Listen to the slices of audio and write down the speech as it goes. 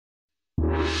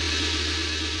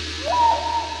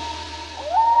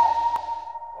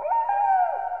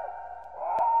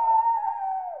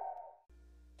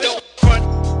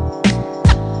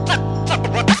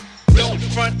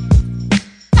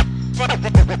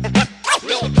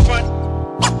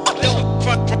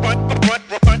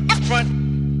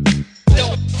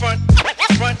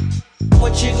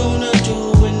What you gonna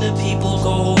do when the people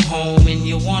go home and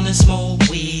you wanna smoke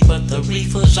weed, but the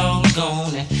reefer's all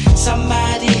gone? And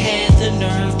somebody had the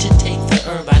nerve to take the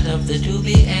herb out of the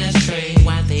doobie ashtray.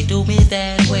 Why they do me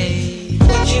that way?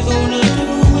 What you gonna do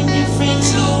when your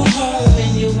friends go home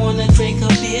and you wanna drink a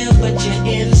beer, but your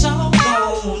end's all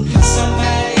gone?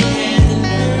 Somebody had the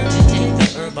nerve to take the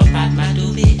herb out my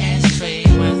doobie ashtray.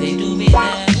 Why they do me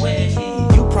that way?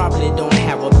 You probably don't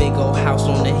have a big old house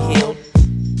on the hill,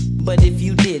 but if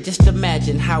you did, just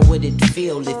imagine how would it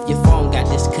feel if your phone got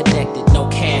disconnected, no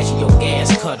cash, your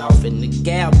gas cut off, and the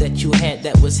gal that you had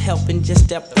that was helping just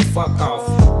stepped the fuck off.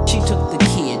 She took the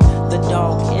kid, the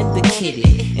dog, and the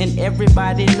kitty, and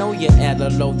everybody know you're at a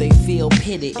low, they feel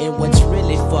pity. And what's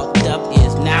really fucked up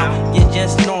is now you're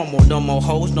just normal. No more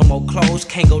hoes, no more clothes,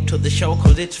 can't go to the show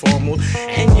cause it's formal.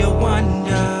 And you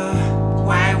wonder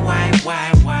why?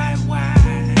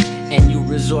 And you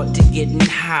resort to getting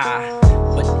high,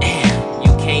 but damn, you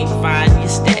can't find your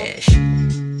stash.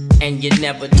 And you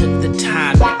never took the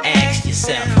time to ask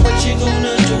yourself, what you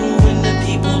gonna do when the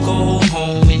people go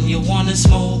home and you wanna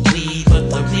smoke weed, but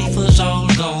the reefer's all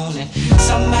gone? And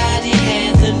somebody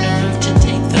had the nerve to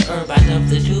take the herb out of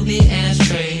the doobie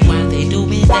ashtray. Why they do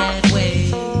me that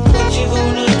way? What you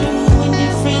gonna do when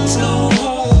your friends go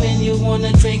home and you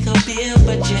wanna drink a beer,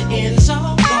 but your end's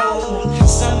all gone?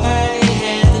 Somebody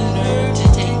had the nerve to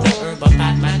take the herb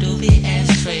out my doobie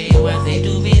ashtray. Why they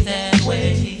do me that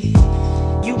way?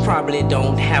 You probably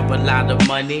don't have a lot of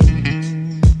money,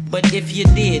 but if you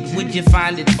did, would you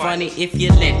find it funny if you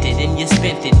lent it and you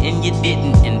spent it and you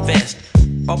didn't invest?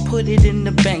 Or put it in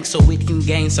the bank so it can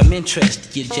gain some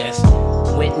interest? You just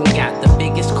went and got the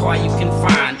biggest car you can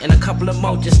find, and a couple of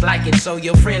more just like it so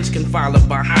your friends can follow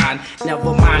behind.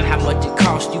 Never mind how much it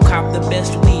costs, you cop the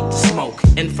best weed to smoke,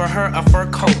 and for her a fur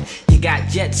coat. You got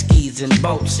jet skis and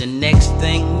boats, and next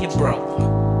thing you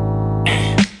broke.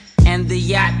 And the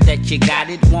yacht that you got,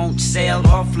 it won't sail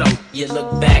or float. You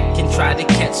look back and try to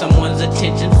catch someone's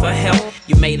attention for help.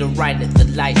 You made a right at the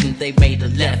light and they made a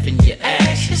left, and you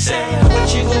ask yourself,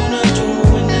 what you gonna do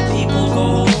when the people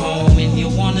go home and you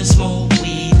wanna smoke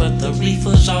weed, but the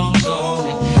reefer's all gone?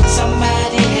 And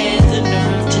somebody had the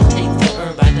nerve to take the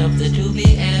herb out of the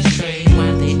doobie